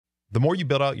The more you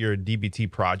build out your DBT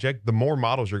project, the more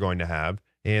models you're going to have,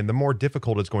 and the more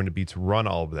difficult it's going to be to run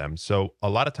all of them. So a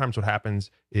lot of times what happens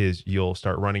is you'll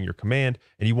start running your command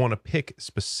and you want to pick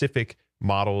specific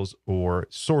models or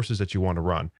sources that you want to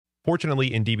run.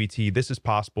 Fortunately, in DBT, this is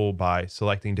possible by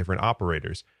selecting different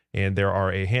operators. And there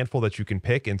are a handful that you can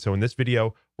pick. And so in this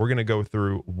video, we're going to go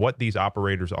through what these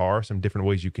operators are, some different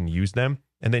ways you can use them,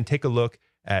 and then take a look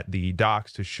at the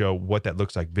docs to show what that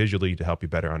looks like visually to help you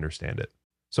better understand it.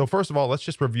 So first of all, let's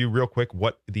just review real quick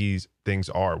what these things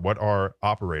are. What are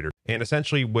operators? And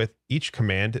essentially with each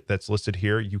command that's listed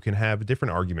here, you can have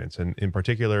different arguments. And in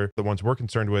particular, the ones we're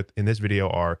concerned with in this video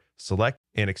are select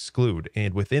and exclude.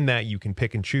 And within that, you can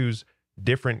pick and choose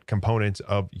different components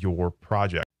of your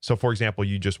project. So for example,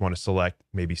 you just want to select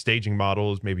maybe staging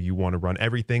models. Maybe you want to run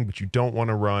everything, but you don't want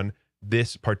to run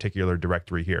this particular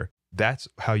directory here. That's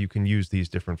how you can use these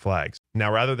different flags.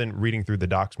 Now, rather than reading through the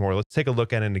docs more, let's take a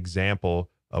look at an example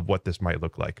of what this might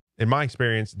look like. In my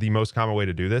experience, the most common way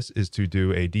to do this is to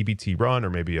do a DBT run or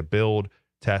maybe a build,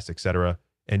 test, etc.,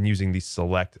 and using the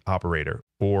select operator.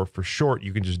 Or for short,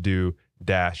 you can just do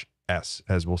 -s,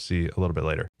 as we'll see a little bit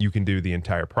later. You can do the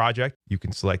entire project. You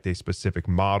can select a specific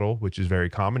model, which is very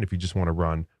common if you just want to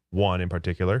run one in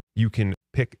particular. You can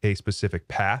pick a specific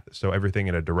path, so everything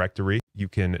in a directory. You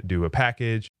can do a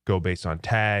package, go based on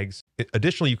tags.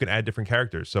 Additionally, you can add different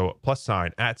characters. So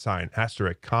 +sign, @sign,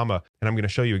 asterisk, comma, and I'm going to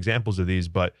show you examples of these,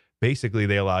 but basically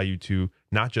they allow you to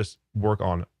not just work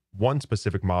on one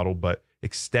specific model, but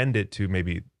extend it to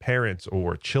maybe parents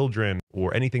or children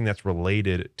or anything that's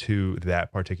related to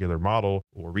that particular model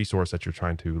or resource that you're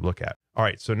trying to look at. All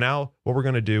right, so now what we're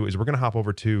going to do is we're going to hop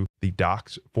over to the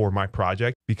docs for my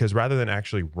project, because rather than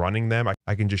actually running them,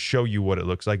 I can just show you what it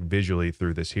looks like visually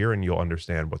through this here, and you'll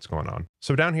understand what's going on.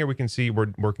 So down here, we can see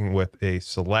we're working with a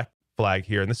select flag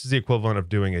here, and this is the equivalent of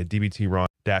doing a DBT run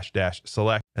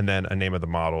 --select and then a name of the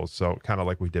model. So kind of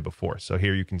like we did before. So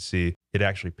here you can see it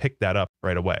actually picked that up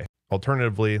right away.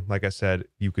 Alternatively, like I said,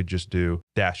 you could just do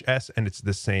 -s and it's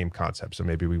the same concept. So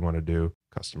maybe we want to do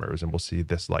customers and we'll see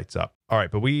this lights up. All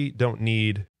right, but we don't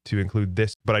need to include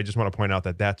this, but I just want to point out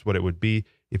that that's what it would be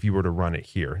if you were to run it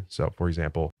here. So for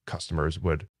example, customers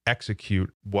would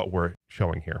execute what we're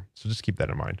showing here. So just keep that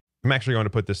in mind. I'm actually going to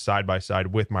put this side by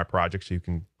side with my project so you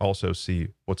can also see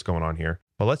what's going on here.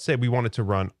 But let's say we wanted to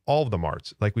run all of the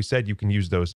marts. Like we said, you can use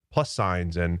those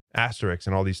 +signs and asterisks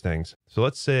and all these things. So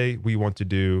let's say we want to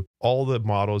do all the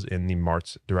models in the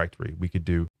marts directory. We could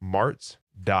do marts.*,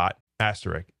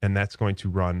 and that's going to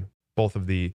run both of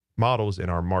the models in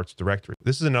our marts directory.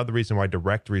 This is another reason why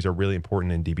directories are really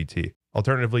important in DBT.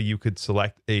 Alternatively, you could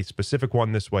select a specific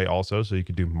one this way also. So you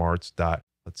could do marts.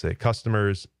 Let's say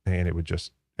customers, and it would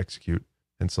just execute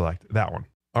and select that one.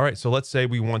 All right, so let's say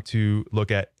we want to look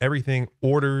at everything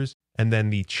orders and then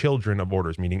the children of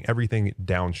orders, meaning everything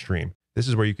downstream. This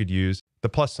is where you could use the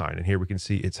 +sign. And here we can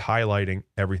see it's highlighting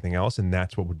everything else, and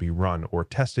that's what would be run or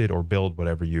tested or build,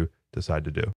 whatever you decide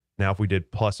to do. Now, if we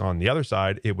did plus on the other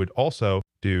side, it would also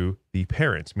do the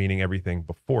parents, meaning everything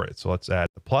before it. So let's add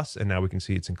the plus, and now we can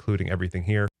see it's including everything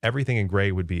here. Everything in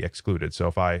gray would be excluded. So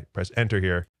if I press enter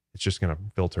here, it's just going to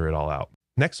filter it all out.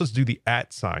 Next, let's do the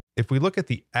 @sign. If we look at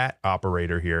the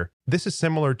operator here, this is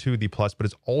similar to the plus, but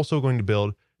it's also going to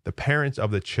build the parents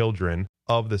of the children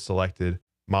of the selected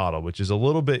model, which is a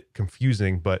little bit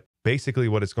confusing, but basically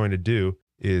what it's going to do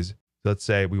is, let's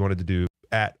say we wanted to do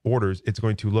 @orders, it's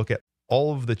going to look at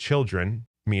all of the children,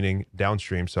 meaning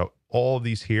downstream. So all of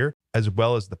these here, as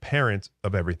well as the parents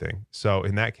of everything. So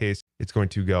in that case, it's going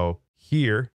to go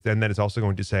here, and then it's also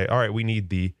going to say, all right, we need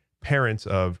the parents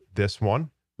of this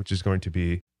one, which is going to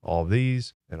be all of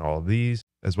these and all of these,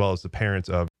 as well as the parents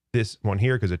of this one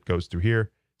here, because it goes through here.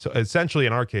 So essentially,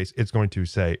 in our case, it's going to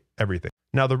say everything.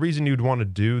 Now, the reason you'd want to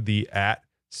do the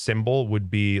symbol would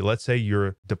be, let's say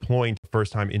you're deploying the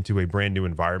first time into a brand new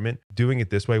environment. Doing it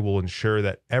this way will ensure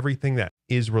that everything that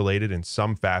is related in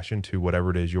some fashion to whatever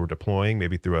it is you're deploying,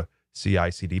 maybe through a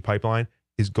CI/CD pipeline,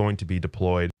 is going to be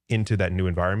deployed into that new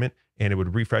environment, and it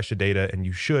would refresh the data, and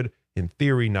you should, in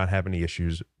theory, not have any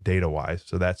issues data-wise.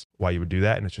 So that's why you would do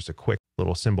that, and it's just a quick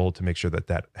little symbol to make sure that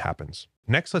that happens.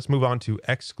 Next, let's move on to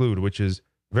exclude, which is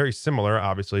very similar,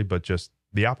 obviously, but just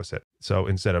the opposite. So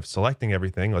instead of selecting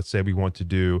everything, let's say we want to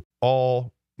do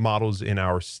all models in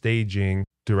our staging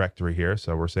directory here.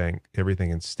 So we're saying everything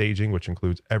in staging, which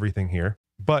includes everything here,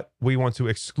 but we want to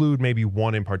exclude maybe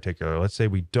one in particular. Let's say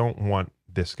we don't want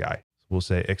this guy. So we'll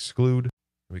say exclude.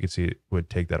 We can see it would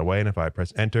take that away. And if I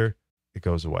press enter, it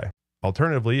goes away.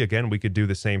 Alternatively, again, we could do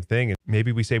the same thing. And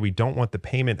maybe we say we don't want the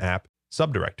payment app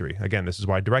subdirectory. Again, this is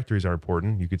why directories are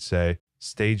important. You could say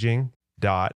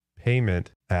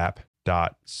staging.payment app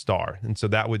dot star. And so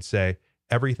that would say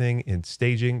everything in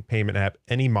staging, payment app,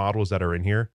 any models that are in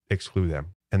here, exclude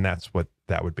them. And that's what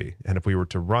that would be. And if we were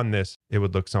to run this, it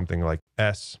would look something like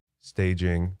s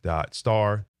staging dot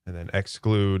star and then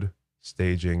exclude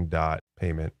staging dot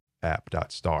payment app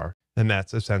dot star. And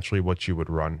that's essentially what you would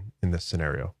run in this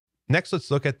scenario. Next,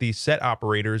 let's look at the set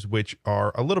operators, which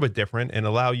are a little bit different and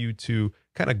allow you to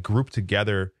kind of group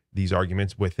together these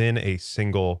arguments within a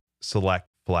single select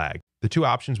flag. The two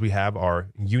options we have are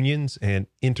unions and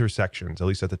intersections, at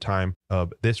least at the time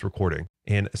of this recording.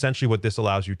 And essentially what this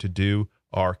allows you to do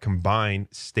are combine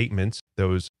statements,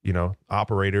 those,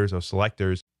 operators, those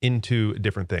selectors, into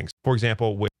different things. For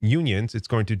example, with unions, it's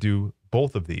going to do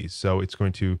both of these. So it's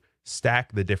going to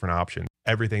stack the different options,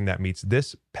 everything that meets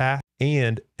this path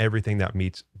and everything that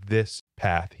meets this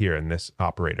path here in this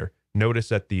operator. Notice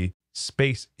that the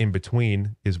space in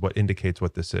between is what indicates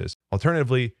what this is.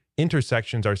 Alternatively,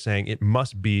 intersections are saying it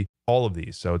must be all of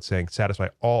these. So it's saying satisfy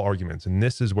all arguments. And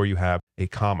this is where you have a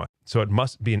comma. So it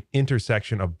must be an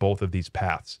intersection of both of these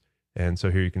paths. And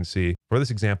so here you can see for this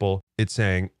example, it's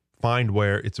saying find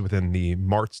where it's within the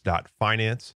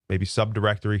marts.finance, maybe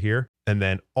subdirectory here. And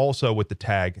then also with the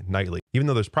tag nightly. Even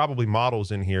though there's probably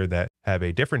models in here that have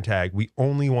a different tag, we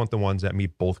only want the ones that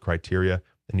meet both criteria.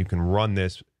 And you can run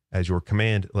this as your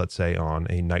command, let's say on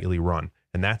a nightly run.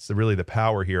 And that's really the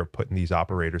power here of putting these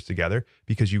operators together,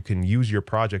 because you can use your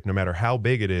project, no matter how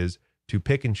big it is, to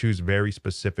pick and choose very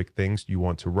specific things you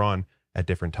want to run at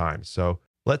different times. So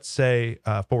let's say,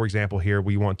 for example, here,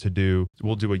 we'll do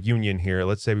a union here.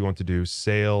 Let's say we want to do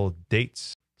sale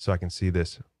dates. So I can see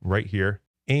this right here.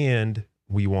 And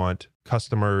we want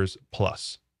customers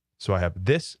plus. So I have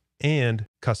this and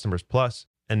customers plus,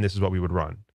 and this is what we would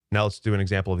run. Now let's do an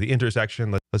example of the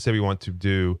intersection. Let's say we want to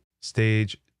do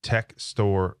stage tech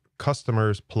store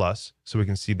customers plus. So we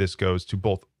can see this goes to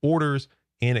both orders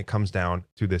and it comes down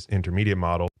to this intermediate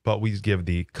model, but we give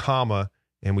the comma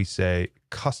and we say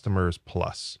customers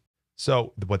plus.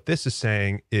 So what this is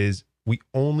saying is we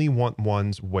only want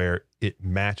ones where it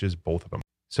matches both of them.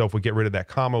 So if we get rid of that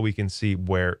comma, we can see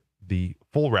where the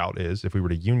full route is if we were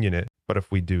to union it. But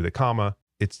if we do the comma,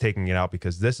 it's taking it out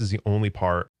because this is the only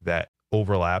part that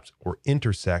overlaps or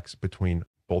intersects between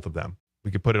both of them.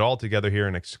 We could put it all together here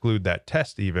and exclude that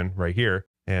test even right here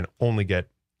and only get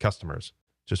customers.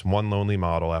 Just one lonely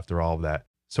model after all of that.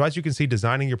 So as you can see,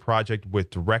 designing your project with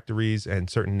directories and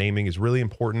certain naming is really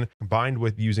important, combined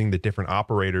with using the different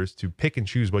operators to pick and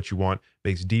choose what you want,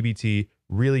 makes DBT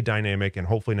really dynamic, and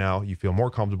hopefully now you feel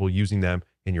more comfortable using them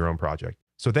in your own project.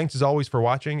 So thanks as always for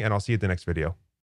watching, and I'll see you at the next video.